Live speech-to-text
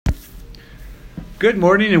Good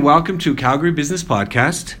morning and welcome to Calgary Business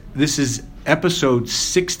Podcast. This is episode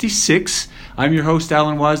 66. I'm your host,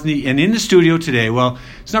 Alan Wozni, and in the studio today, well,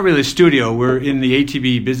 it's not really a studio, we're in the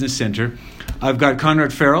ATB Business Center. I've got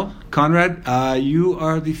Conrad Farrell. Conrad, you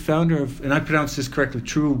are the founder of, and I pronounced this correctly,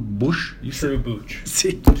 True Bush? True Booch.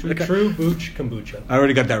 See, True Booch Kombucha. I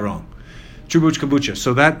already got that wrong. True Booch Kombucha.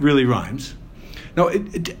 So that really rhymes. No,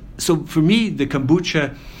 so for me, the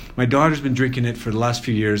kombucha, my daughter's been drinking it for the last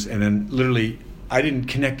few years, and then literally I didn't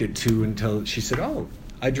connect it to until she said, "Oh,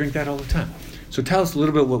 I drink that all the time." So tell us a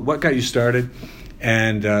little bit what got you started,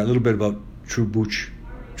 and a little bit about True Booch.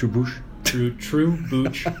 True Booch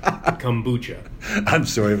Kombucha. I'm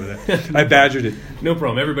sorry about that. I badgered it. No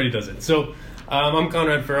problem. Everybody does it. So I'm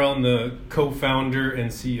Conrad Farrell. I'm the co-founder and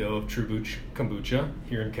CEO of True Booch Kombucha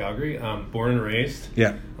here in Calgary. I'm born and raised.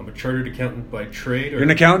 Yeah. I'm a chartered accountant by trade. You're an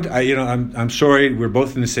accountant? I'm sorry. We're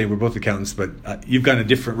both in the same. We're both accountants, but you've gone a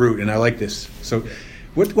different route, and I like this. So,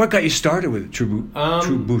 what got you started with True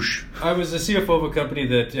Booch? I was the CFO of a company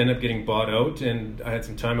that ended up getting bought out, and I had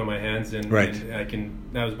some time on my hands, and, right. and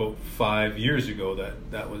that was about 5 years ago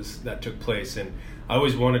that took place, and I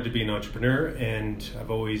always wanted to be an entrepreneur, and I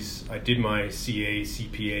did my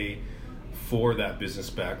CPA for that business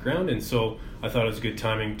background, and so I thought it was good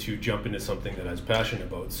timing to jump into something that I was passionate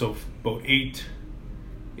about. So about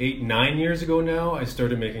 9 years ago now, I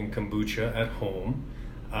started making kombucha at home.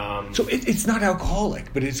 So it's not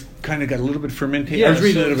alcoholic, but it's kind of got a little bit fermented. Yeah, I was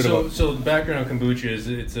reading a little bit about. So the background of kombucha is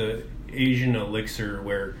it's a Asian elixir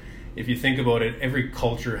where, if you think about it, every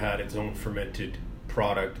culture had its own fermented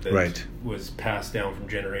product that right. was passed down from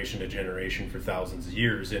generation to generation for thousands of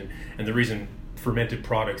years, and the reason fermented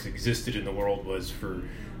products existed in the world was for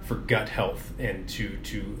gut health and to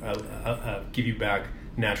give you back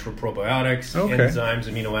natural probiotics, enzymes,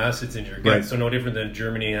 amino acids in your gut. Right. So no different than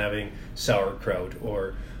Germany having sauerkraut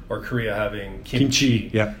or Korea having kimchi.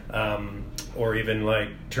 Yeah. Or even like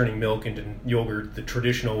turning milk into yogurt the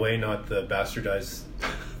traditional way, not the bastardized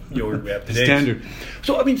yogurt we have today. Standard.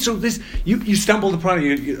 So this you stumbled upon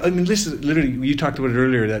it. This is literally, you talked about it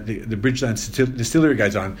earlier, that the Bridgeland Distillery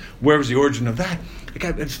guy's on. Where was the origin of that?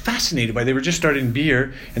 I was fascinated by. They were just starting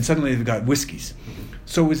beer, and suddenly they've got whiskeys.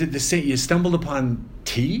 So was it the same? You stumbled upon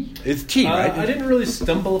tea? It's tea, right? I didn't really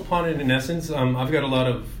stumble upon it in essence. I've got a lot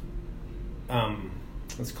of,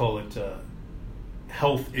 let's call it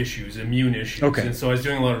health issues, immune issues. Okay. And so I was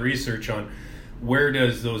doing a lot of research on where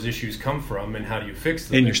does those issues come from and how do you fix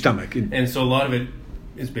them? In your stomach. And so a lot of it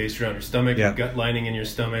is based around your stomach, yeah. gut lining in your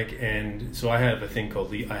stomach. And so I had a thing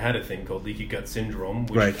called leaky gut syndrome,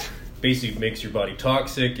 which right. basically makes your body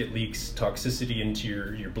toxic. It leaks toxicity into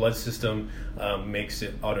your blood system, makes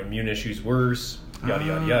it autoimmune issues worse, yada,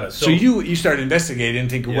 yada, yada. So you started investigating and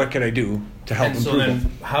thinking, what could I do to help improve them? So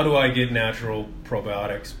then, how do I get natural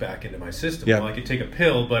probiotics back into my system? Yeah. Well, I could take a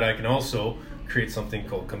pill, but I can also create something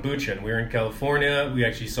called kombucha. And we're in California. We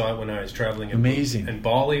actually saw it when I was traveling in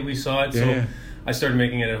Bali. We saw it. Yeah. I started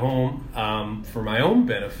making it at home for my own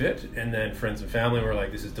benefit, and then friends and family were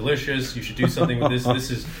like, "This is delicious. You should do something with this."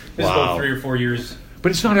 This is about 3 or 4 years.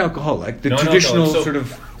 But it's not alcoholic. The traditional sort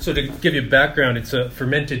of. So to give you background, it's a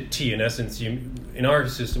fermented tea. In essence, in our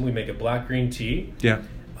system, we make a black green tea. Yeah.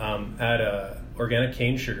 Add a organic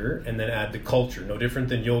cane sugar, and then add the culture. No different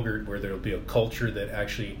than yogurt, where there'll be a culture that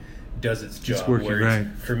actually does its job,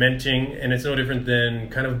 it's fermenting, and it's no different than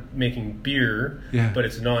kind of making beer, yeah. but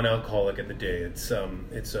it's non-alcoholic at the day. So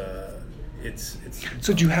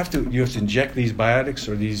do you have to inject these biotics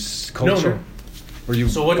or these culture? No.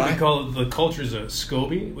 So what we call the culture is a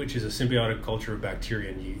SCOBY, which is a symbiotic culture of bacteria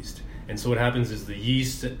and yeast. And so what happens is the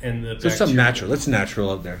yeast and the bacteria. So it's something natural. It's natural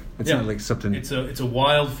out there. It's not like something. It's a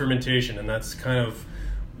wild fermentation, and that's kind of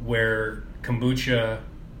where kombucha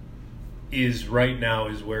is right now,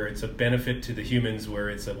 is where it's a benefit to the humans, where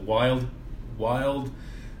it's a wild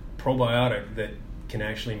probiotic that can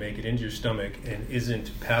actually make it into your stomach and isn't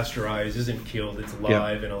pasteurized, isn't killed, it's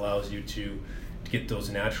live, and allows you to get those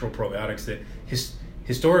natural probiotics that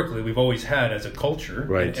historically we've always had as a culture.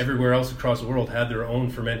 Right. And everywhere else across the world had their own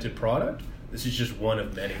fermented product. This is just one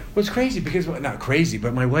of many. Well, it's crazy because, not crazy,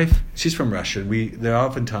 but my wife, she's from Russia, and there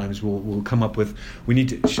oftentimes will come up with,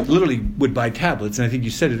 she literally would buy tablets, and I think you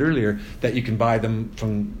said it earlier, that you can buy them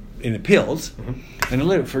in the pills.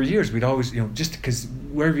 Mm-hmm. And for years we'd always, just because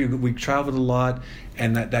wherever we traveled a lot,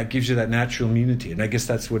 and that gives you that natural immunity, and I guess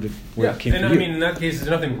that's where it came from. And in that case,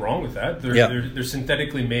 there's nothing wrong with that. They're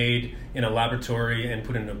synthetically made in a laboratory and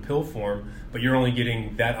put in a pill form, but you're only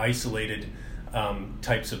getting that isolated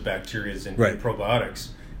types of bacteria and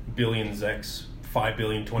probiotics, billions x 5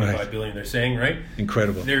 billion, 25 billion, they're saying, right?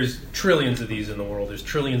 Incredible. There's trillions of these in the world. There's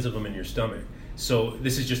trillions of them in your stomach. So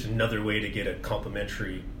this is just another way to get a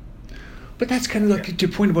complementary. But that's kind of like your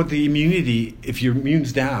point about the immunity. If your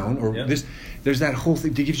immune's down, or there's that whole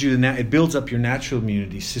thing that gives you it builds up your natural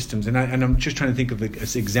immunity systems. And I'm just trying to think of an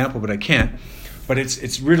example, but I can't. But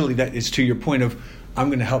it's really that it's to your point of I'm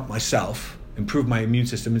going to help myself improve my immune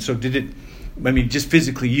system. And so did it? I mean, just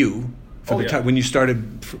physically, time when you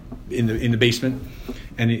started in the basement,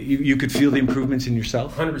 and you could feel the improvements in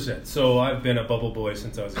yourself. 100%. So I've been a bubble boy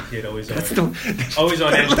since I was a kid. Always on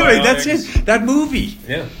antibiotics. That's it. That movie.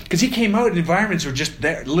 Yeah. Because he came out in environments were just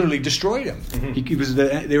there, literally destroyed him.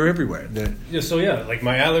 Mm-hmm. They were everywhere. Like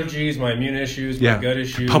my allergies, my immune issues, my gut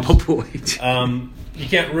issues. Bubble boy. You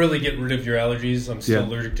can't really get rid of your allergies. I'm still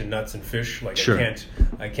allergic to nuts and fish. I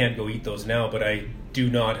can't go eat those now, but I do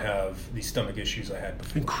not have the stomach issues I had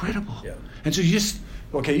before. Incredible. Yeah. And so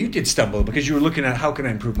you did stumble because you were looking at how can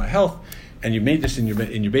I improve my health, and you made this in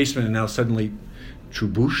your basement, and now suddenly, True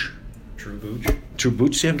Booch.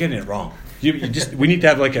 See, I'm getting it wrong. We need to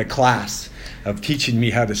have like a class of teaching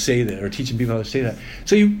me how to say that, or teaching people how to say that.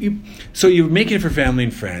 So you're making it for family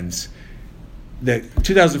and friends. That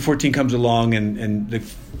 2014 comes along, and the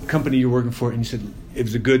company you're working for, and you said it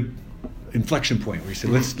was a good inflection point where you said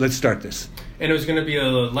let's start this. And it was going to be a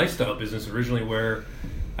lifestyle business originally, where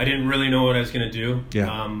I didn't really know what I was going to do.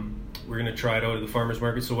 Yeah. We're going to try it out at the farmers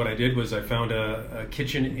market. So what I did was I found a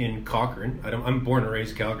kitchen in Cochrane. I'm born and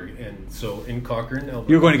raised Calgary, and so in Cochrane, Alberta.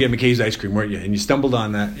 You were going to get McKay's ice cream, weren't you? And you stumbled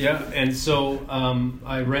on that. Yeah, and so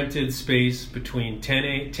I rented space between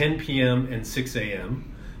 10 p.m. and 6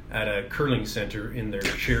 a.m. at a curling center in their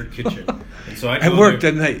shared kitchen. And so I'd worked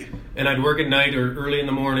at night. And I'd work at night or early in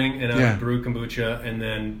the morning, and I'd brew kombucha, and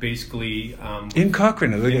then basically in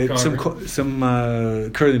Cochrane, some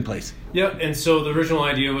curling place. Yeah, and so the original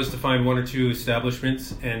idea was to find one or two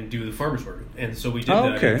establishments and do the farmers market, and so we did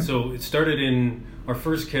that. Okay. And so it started our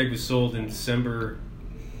first keg was sold in December.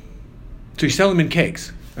 So you sell them in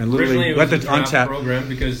kegs, and literally it was a draft program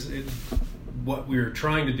because what we were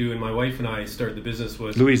trying to do, and my wife and I started the business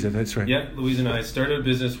was Louisa. That's right. Yeah, Louisa and I started a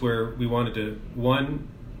business where we wanted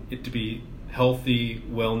it to be healthy,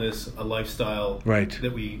 wellness, a lifestyle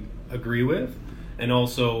that we agree with, and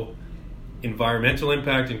also environmental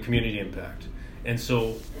impact and community impact. And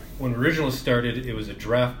so when we originally started, it was a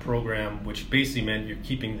draft program, which basically meant you're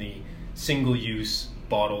keeping the single-use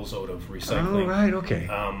bottles out of recycling. Oh, right, okay.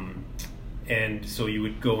 And so you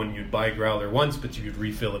would go and you'd buy a growler once, but you would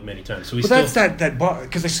refill it many times. So that's that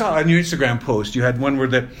because I saw on your Instagram post you had one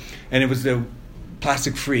where and it was the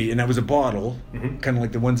plastic free, and that was a bottle, kind of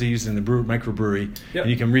like the ones they use in the microbrewery, and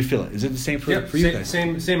you can refill it. Is it the same for you guys?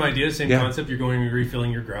 Same idea, same concept. You're going and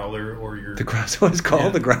refilling your growler or your... The growler, so it's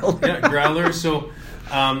called the growler? Yeah, growler. So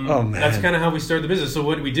that's kind of how we started the business. So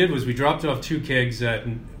what we did was we dropped off 2 kegs at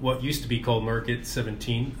what used to be called Market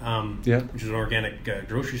 17, which is an organic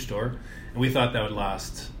grocery store, and we thought that would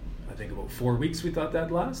last... I think about 4 weeks we thought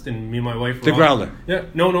that'd last, and me and my wife were growler. Yeah,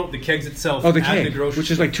 no, the kegs itself. Oh, the keg, the grocery which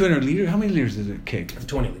is like 200 liters. How many liters is a keg?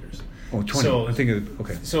 20 liters. Oh, 20. So, I think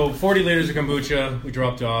okay. So 40 liters of kombucha we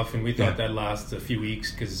dropped off, and we thought that'd last a few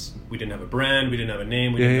weeks because we didn't have a brand, we didn't have a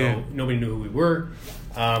name, nobody knew who we were,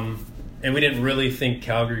 and we didn't really think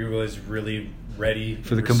Calgary was really ready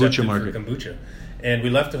for the kombucha market. And we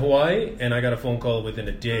left to Hawaii, and I got a phone call within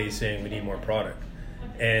a day saying we need more product.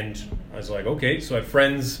 And I was like, okay. So I had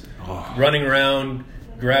friends running around,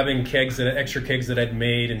 grabbing extra kegs that I'd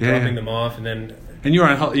made and dropping them off. And you were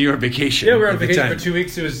on vacation. Yeah, we were on vacation for 2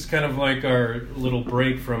 weeks. It was kind of like our little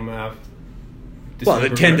break from December.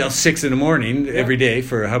 The 10 till 6 in the morning every day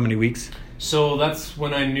for how many weeks? So that's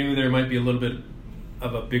when I knew there might be a little bit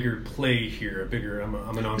of a bigger play here,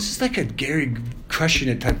 This is like a Gary Crushing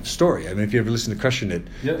It type of story. I mean, if you ever listen to Crushing It,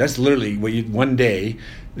 that's literally one day,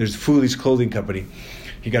 there's Fooley's clothing company.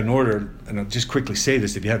 He got an order, and I'll just quickly say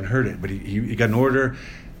this if you haven't heard it, but he got an order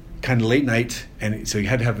kind of late night, and so he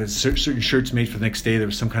had to have certain shirts made for the next day. There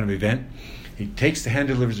was some kind of event. He takes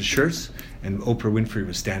delivers the shirts, and Oprah Winfrey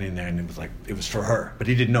was standing there, and it was for her, but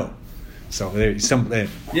he didn't know. So there's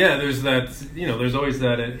there's that, there's always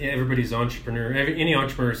that, everybody's entrepreneur, any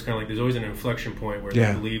entrepreneur is kind of like, there's always an inflection point where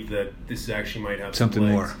they believe that this actually might have something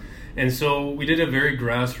more. And so we did a very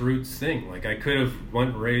grassroots thing. Like I could have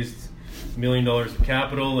raised $1 million of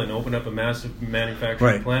capital and opened up a massive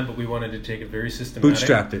manufacturing plant, but we wanted to take it very systematic.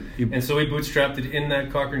 Bootstrapped it. And so we bootstrapped it in that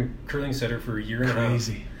Cochrane Curling Center for a year and a half.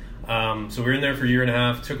 Crazy. So we were in there for a year and a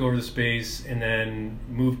half, took over the space, and then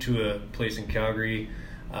moved to a place in Calgary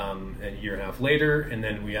a year and a half later, and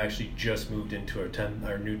then we actually just moved into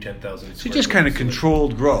our new 10,000 So you just kind of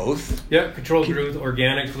controlled growth. Yeah, controlled growth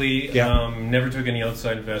organically. Yeah. Never took any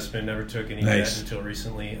outside investment, never took any debt until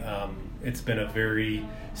recently. It's been a very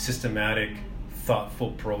systematic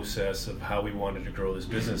thoughtful process of how we wanted to grow this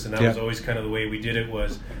business, and that Yeah. was always kind of the way we did it.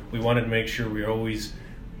 Was we wanted to make sure we were always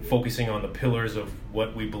focusing on the pillars of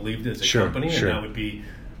what we believed as a Sure, company, sure. and that would be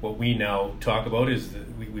what we now talk about is that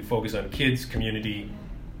we focus on kids, community,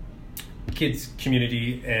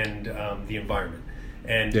 and the environment.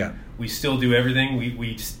 And Yeah. we still do everything.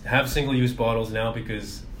 We have single-use bottles now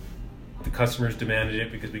because the customers demanded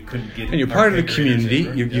it, because we couldn't get. And you're our part of the keggerators community.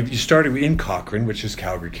 anywhere. You started in Cochrane, which is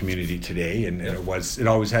Calgary community today, and Yeah. it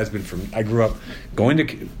always has been. From I grew up going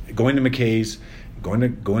to McKay's, going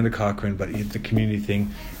to Cochrane, but it's the community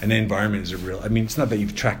thing, and the environment is a real. I mean, it's not that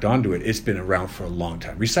you've tracked onto it; it's been around for a long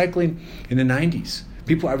time. Recycling in the '90s,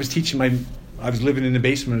 I was living in the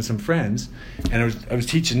basement with some friends, and I was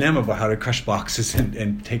teaching them about how to crush boxes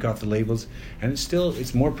and take off the labels, and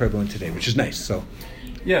it's more prevalent today, which is nice. So.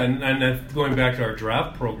 Yeah, and going back to our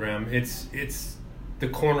draft program, it's the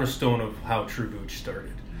cornerstone of how True Booch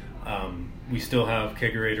started. We still have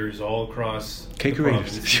keggerators all across the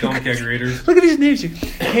province. Keggerators. Look at these names here.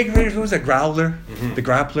 Keggerators. What was that? Growler? Mm-hmm. The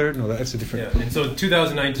Grappler? No, that's a different. Yeah, and so in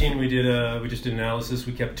 2019 we just did analysis.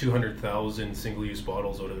 We kept 200,000 single-use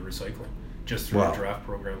bottles out of the recycling just through our draft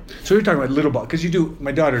program. So you're talking about little bottles, because you do.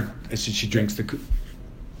 My daughter, she drinks the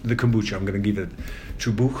kombucha. I'm going to give it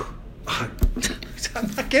True Booch. I'm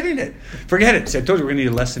not getting it. Forget it. See, I told you we're going to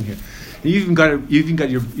need a lesson here. You even got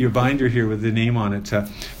your binder here with the name on it.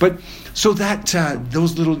 But so that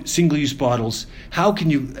those little single-use bottles, how can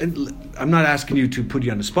you? I'm not asking you to put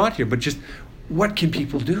you on the spot here, but just what can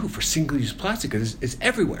people do for single-use plastic? It's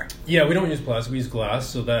everywhere. Yeah, we don't use plastic. We use glass,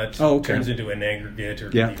 so that turns into an aggregate or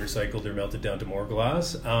can be recycled or melted down to more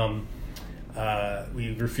glass.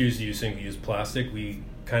 We refuse to use single-use plastic. We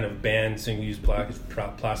kind of ban single-use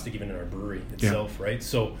plastic even in our brewery itself, right?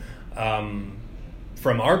 So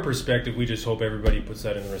from our perspective, we just hope everybody puts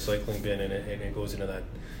that in the recycling bin and it goes into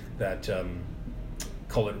that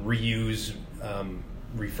call it reuse,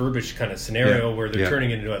 refurbished kind of scenario where they're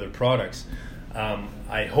turning it into other products.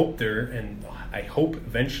 I hope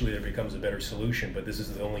eventually there becomes a better solution, but this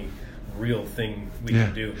is the only real thing we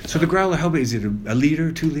can do. So the growler, how big is it? A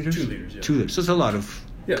liter, 2 liters? 2 liters, yeah. 2 liters. So it's a lot of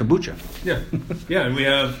kombucha. Yeah, and we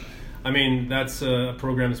have, that's a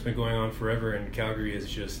program that's been going on forever, and Calgary is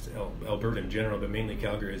just, Alberta in general, but mainly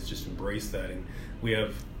Calgary has just embraced that, and we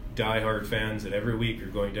have diehard fans that every week are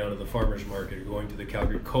going down to the farmers market or going to the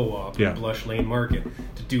Calgary Co-op or Blush Lane Market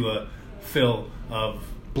to do a fill of...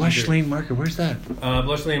 Blush Lane Market, where's that?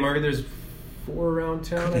 Blush Lane Market, there's 4 around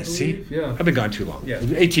town, I believe. See? Yeah. I've been gone too long. Yeah.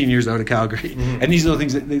 18 years out of Calgary. Mm-hmm. And these are the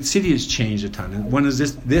things that the city has changed a ton. And one is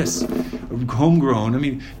this homegrown. I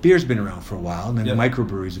mean, beer's been around for a while, and then the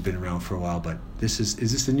microbreweries have been around for a while, but is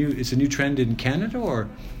this a new trend in Canada, or?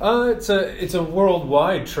 It's a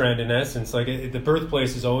worldwide trend in essence. Like the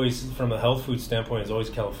birthplace is always, from a health food standpoint, is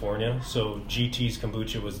always California. So GT's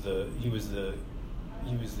kombucha was the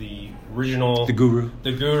original, the guru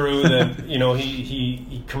that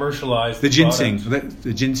he commercialized the ginseng.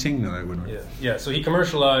 The ginseng, no, I wouldn't. Yeah. So he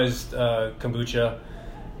commercialized kombucha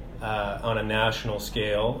on a national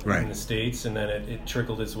scale in the States, and then it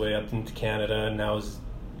trickled its way up into Canada, and now is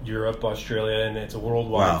Europe, Australia, and it's a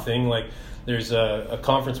worldwide thing. Like there's a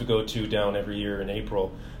conference we go to down every year in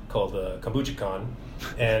April called KombuchaCon,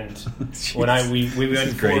 and when we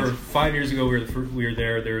went 4 or 5 years ago, we were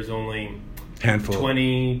there. There was only handful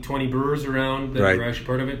 20 brewers around that were actually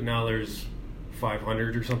part of it. Now there's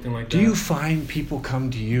 500 or something like that. Do you find people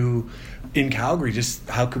come to you in Calgary, just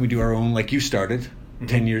how can we do our own, like you started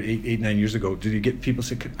 9 years ago? Did you get people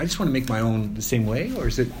say, I just want to make my own the same way, or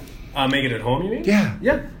is it make it at home, you mean? Yeah.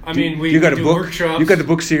 I mean, we do workshops. You've got the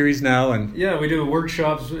book series now, and we do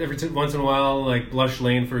workshops once in a while. Like Blush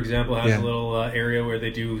Lane, for example, has a little area where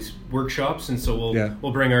they do workshops, and so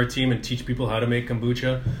we'll bring our team and teach people how to make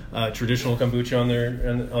kombucha, traditional kombucha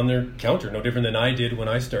on their counter. No different than I did when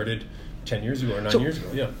I started 10 years ago or 9 years ago.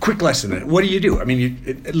 Yeah. Quick lesson then. What do you do? I mean,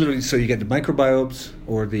 it literally. So you get the microbiota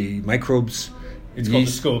or the microbes. It's called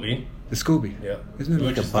the SCOBY. The SCOBY. Yeah. Isn't it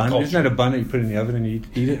like a bun? Isn't that a bun that you put in the oven and you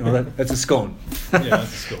eat it? Oh, that's a scone. Yeah,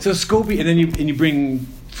 that's a scone. So SCOBY, and then you bring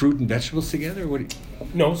fruit and vegetables together? What?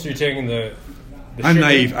 No, so you're taking the I'm sugar.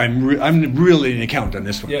 naive. I'm really an account on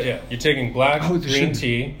this one. Yeah. You're taking black green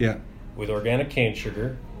tea Yeah. with organic cane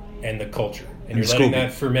sugar and the culture. And you're the letting SCOBY.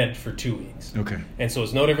 that ferment for 2 weeks. Okay. And so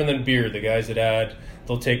it's no different than beer. The guys that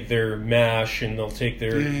they'll take their mash and they'll take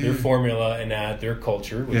their formula and add their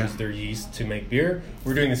culture, which is their yeast, to make beer.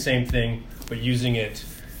 We're doing the same thing, but using it.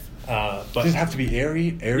 But does it have to be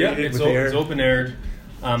aerated it's with air? It's open-aired.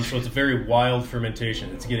 So it's a very wild fermentation.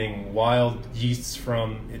 It's getting wild yeasts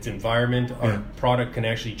from its environment. Our product can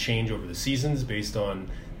actually change over the seasons based on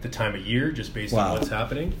the time of year, just based Wow. on what's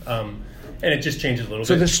happening. And it just changes a little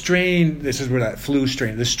So bit. the strain, this is where that flu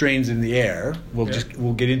strain, the strains in the air, Yeah.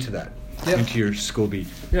 we'll get into that, Yeah. into your SCOBY.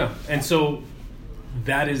 Yeah, and so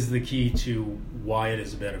that is the key to why it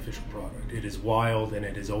is a beneficial product. It is wild, and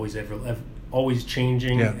it is always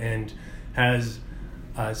changing, Yeah. and has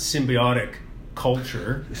a symbiotic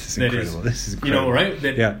culture This is that incredible. This is you know, incredible. right?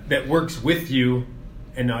 That Yeah. that works with you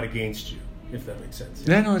and not against you, if that makes sense.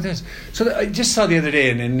 Yeah, no, it does. So I just saw the other day,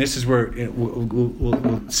 and this is where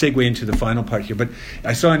we'll segue into the final part here. But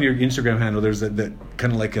I saw on your Instagram handle there's that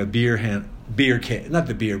kind of like a beer can, not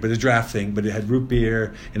the beer, but the draft thing. But it had root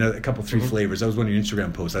beer and a couple 3 flavors. That was one of your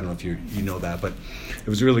Instagram posts. I don't know if you know that, but it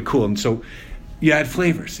was really cool. And so you add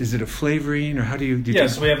flavors. Is it a flavoring, or how do you? Yeah,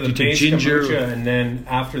 so we have the do you take base ginger? kombucha, and then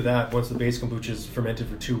after that, once the base kombucha is fermented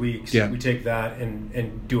for 2 weeks, Yeah. we take that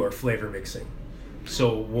and do our flavor mixing.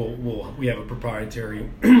 So we have a proprietary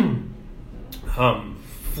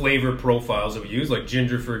flavor profiles that we use. Like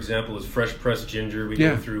ginger, for example, is fresh pressed ginger. We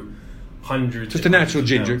Yeah. go through hundreds. Just and a natural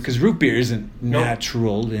hundreds of ginger, pounds. because root beer isn't No.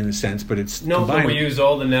 natural in a sense, but it's No, but combined. we use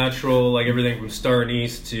all the natural, like everything from star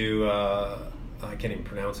anise to I can't even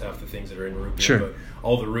pronounce half the things that are in root beer. Sure. But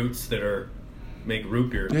all the roots that make root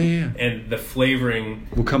beer. Yeah. And the flavoring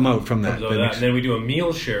will come out from that. comes out of that. And then we do a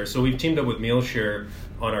meal share. So we've teamed up with Meal Share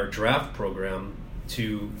on our draft program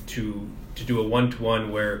to do a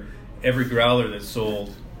 1-to-1 where every growler that's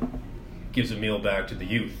sold gives a meal back to the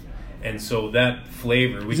youth. And so that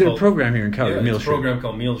flavor, Is it a program here in Calgary? Yeah, Meal it's a Share? program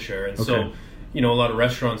called Meal Share. And Okay. so, you know, a lot of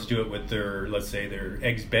restaurants do it with their, let's say their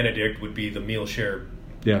Eggs Benedict would be the Meal Share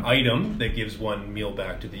Yeah. item that gives one meal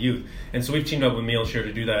back to the youth. And so we've teamed up with Meal Share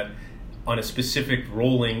to do that on a specific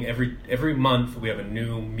rolling. Every month we have a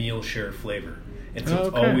new Meal Share flavor. And so it's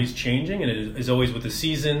Okay. always changing, and it is always with the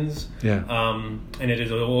seasons. Yeah. And it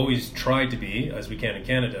is always tried to be, as we can in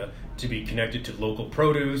Canada, to be connected to local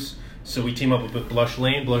produce. So we team up with Blush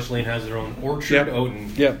Lane. Blush Lane has their own orchard Yep. out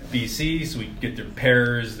in Yep. BC, so we get their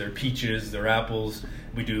pears, their peaches, their apples.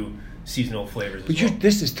 We do seasonal flavors But as well.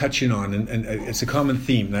 this is touching on, and it's a common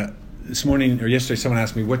theme that this morning or yesterday someone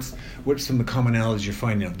asked me, what's some of the commonalities you're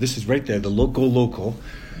finding out? This is right there, the local.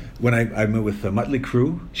 When I met with Muttley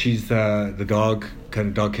Crew, she's the dog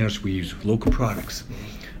kennels, we use local products.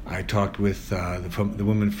 I talked with the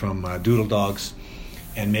woman from Doodle Dogs,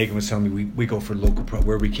 and Megan was telling me we go for local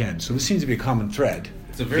where we can. So this seems to be a common thread.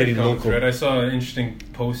 It's a very getting common local. thread. I saw an interesting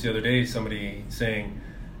post the other day, somebody saying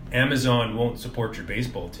Amazon won't support your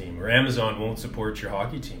baseball team, or Amazon won't support your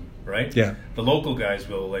hockey team, right? Yeah. The local guys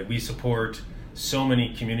will. Like, we support so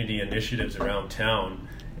many community initiatives around town,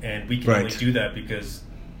 and we can Right. only do that because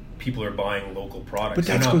people are buying local products. But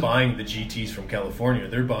They're that's not good. buying the GTs from California.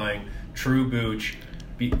 They're buying true Booch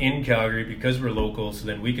in Calgary because we're local, so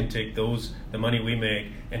then we can take the money we make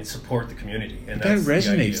and support the community. And That that's the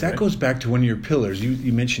resonates. idea, That right? goes back to one of your pillars.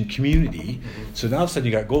 You mentioned community, so now all of a sudden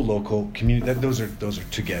you got go local, community. Those are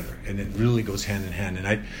together, and it really goes hand in hand.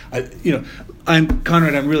 And I'm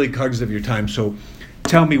Conrad. I'm really cognizant of your time. So,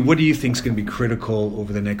 tell me, what do you think is going to be critical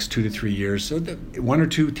over the next 2 to 3 years? So, 1 or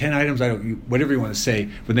 2, 10 items. Whatever you want to say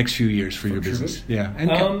for the next few years for your True business. Booch? Yeah.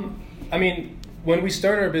 And I mean, when we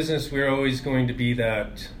started our business, we were always going to be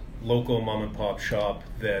that local mom and pop shop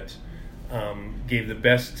that gave the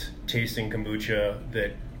best tasting kombucha,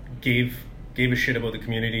 that gave a shit about the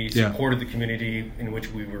community, Yeah. supported the community in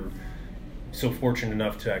which we were so fortunate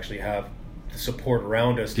enough to actually have the support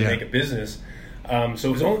around us to Yeah. make a business. So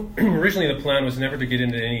it was originally the plan was never to get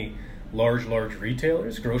into any large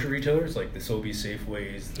retailers, grocery retailers like the Sobeys,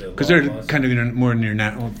 Safeways, the because they're Loblaws. kind of more near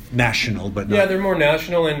national, but not. Yeah, they're more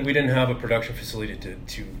national, and we didn't have a production facility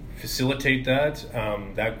to facilitate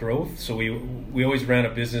that growth. So we always ran a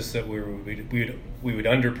business that we would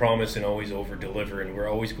under promise and always over deliver, and we're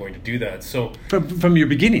always going to do that. So From your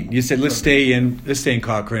beginning, you said let's stay in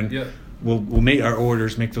Cochrane. Yeah. We'll make our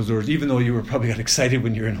orders, make those orders, even though you were probably got excited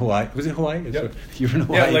when you were in Hawaii. Was it Hawaii? Yep. You were in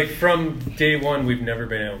Hawaii. yeah, like from day one, we've never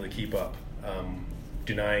been able to keep up.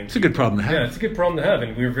 Denying It's a good problem to have. Yeah, it's a good problem to have,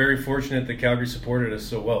 and we were very fortunate that Calgary supported us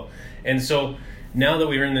so well. And so now that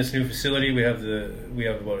we're in this new facility, we have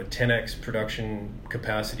about a 10x production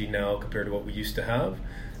capacity now compared to what we used to have,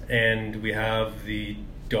 and we have the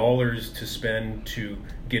dollars to spend to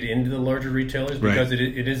get into the larger retailers because Right.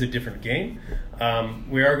 it is a different game.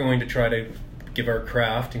 We are going to try to give our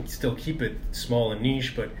craft and still keep it small and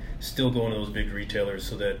niche, but still go into those big retailers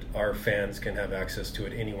so that our fans can have access to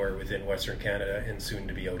it anywhere within Western Canada and soon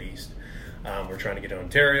to be out east. We're trying to get to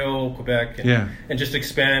Ontario, Quebec, and just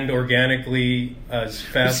expand organically as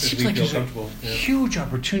fast as we feel there's comfortable. a huge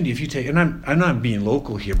opportunity if you take, and I'm not being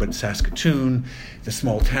local here, but Saskatoon, the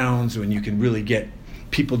small towns, when you can really get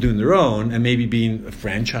people doing their own and maybe being a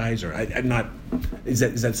franchise, or I'm not. Is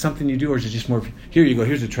that something you do, or is it just more? Here you go.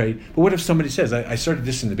 Here's a trade. But what if somebody says, I started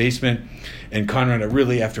this in the basement, and Conrad, I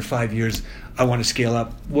really after 5 years, I want to scale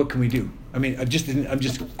up. What can we do? I mean, I'm just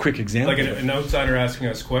a quick example. Like an outsider asking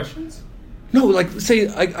us questions. No, like say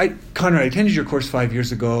Conrad, I attended your course 5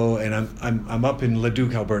 years ago, and I'm up in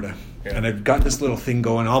Leduc, Alberta, and I've got this little thing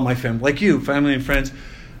going. All my family, like you, family and friends.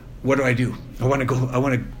 What do I do? I want to go. I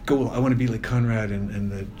want to be like Conrad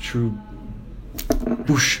and the true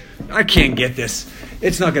Bush. I can't get this.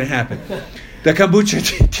 It's not going to happen. The kombucha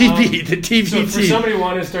TV, the TVT. So for somebody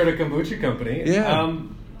wanting to start a kombucha company, yeah.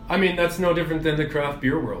 I mean that's no different than the craft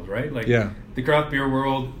beer world, right? Like the craft beer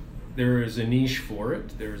world, there is a niche for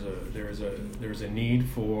it. There's a need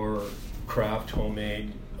for craft,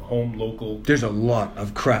 homemade, home local. There's a lot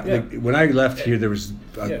of craft. Yeah. Like, when I left here, there was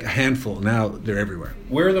a handful. Now they're everywhere.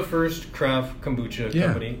 We're the first craft kombucha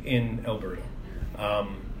company in Alberta.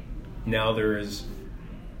 Now there is,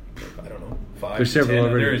 I don't know, 5 There's to 10. several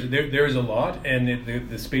already. There is a lot, and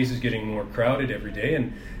the space is getting more crowded every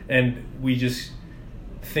day. And we just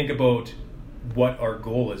think about what our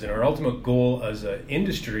goal is, and our ultimate goal as an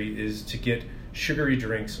industry is to get sugary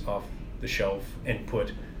drinks off the shelf and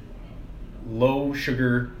put low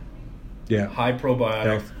sugar, high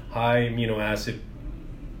probiotic, high amino acid,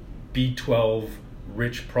 B12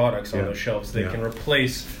 rich products on those shelves that can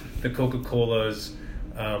replace the Coca-Colas.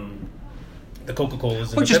 Well,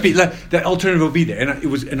 just be the alternative will be there,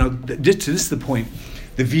 this is the point.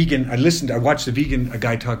 The vegan. I watched the vegan a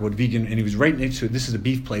guy talk about vegan, and he was right next to it. This is a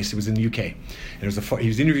beef place. It was in the UK, and he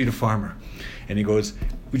was interviewing a farmer, and he goes,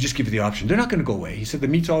 "We just give you the option. They're not going to go away." He said, "The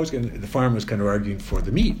meat's always going." The farmer was kind of arguing for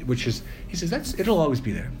the meat, which is, he says, it'll always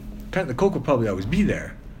be there. Kind of, the Coke will probably always be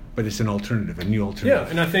there, but it's an alternative, a new alternative. Yeah,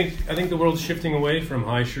 and I think the world's shifting away from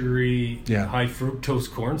high sugary, high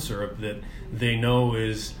fructose corn syrup that they know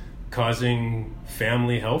is causing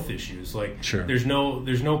family health issues. Like, there's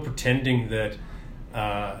no pretending that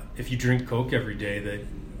if you drink Coke every day that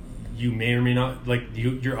you may or may not, like,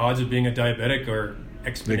 your odds of being a diabetic are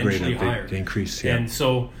exponentially higher. They increase, And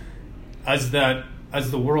so as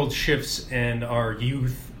the world shifts and our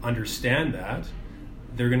youth understand that,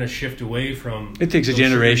 they're going to shift away from. It takes a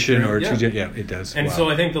generation or two. It does. And so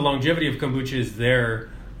I think the longevity of kombucha is there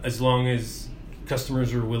as long as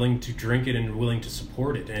customers are willing to drink it and willing to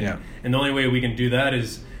support it. And the only way we can do that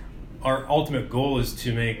is, our ultimate goal is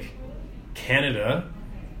to make Canada,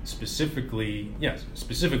 specifically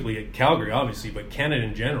at Calgary, obviously, but Canada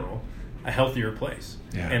in general, a healthier place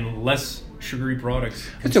and less sugary products.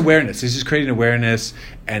 It's awareness. It's just creating awareness,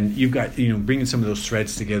 and you've got bringing some of those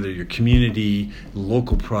threads together. Your community,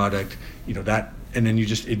 local product, that, and then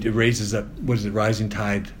it raises up. What is it? Rising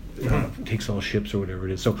tide takes all ships, or whatever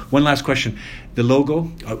it is. So one last question: the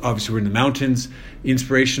logo. Obviously, we're in the mountains.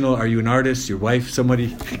 Inspirational. Are you an artist? Your wife?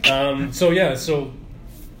 Somebody?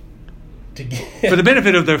 For the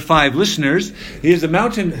benefit of their 5 listeners, here's a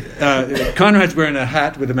mountain. Conrad's wearing a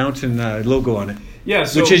hat with a mountain logo on it. Yeah,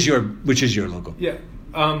 so, which is your logo. Yeah,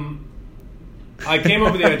 I came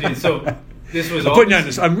up with the idea. So this was.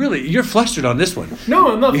 You're flustered on this one.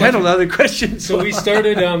 No, I'm not. You had a lot of questions. So we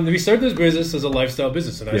started this business as a lifestyle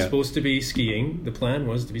business, and I was supposed to be skiing. The plan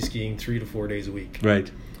was to be skiing 3 to 4 days a week.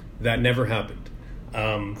 Right. That never happened,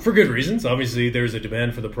 for good reasons. Obviously, there's a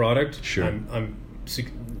demand for the product. Sure.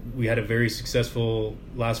 We had a very successful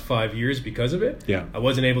last 5 years because of it. Yeah. I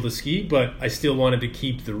wasn't able to ski, but I still wanted to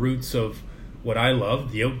keep the roots of what I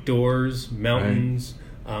love, the outdoors, mountains.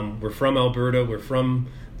 Right. We're from Alberta. We're from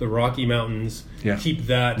the Rocky Mountains. Yeah. Keep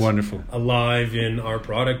that wonderful alive in our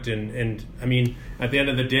product. And I mean, at the end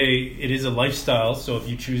of the day, it is a lifestyle. So if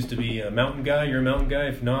you choose to be a mountain guy, you're a mountain guy.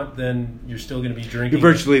 If not, then you're still going to be drinking.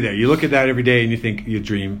 You're virtually there. You look at that every day and you think you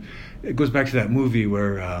dream. It goes back to that movie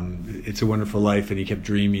where It's a Wonderful Life, and he kept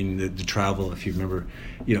dreaming the travel. If you remember,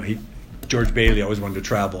 George Bailey always wanted to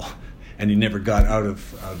travel, and he never got out of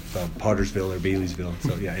Pottersville or Baileysville.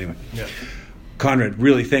 So anyway. Yeah. Conrad,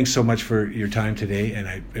 really, thanks so much for your time today,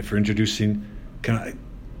 and for introducing.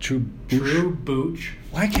 True Booch.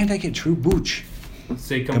 Why can't I get True Booch?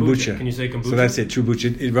 Say kombucha. Can you say kombucha? So that's it, True Booch.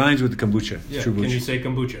 It rhymes with the kombucha. Yeah. True Booch. Can you say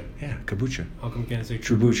kombucha? Yeah, kombucha. How come you can't say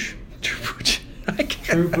True Booch? True Booch.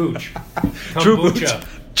 True Booch. True Booch.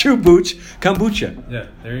 True Booch. Kombucha. Yeah,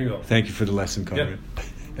 there you go. Thank you for the lesson, Conrad. Yep.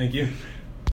 Thank you.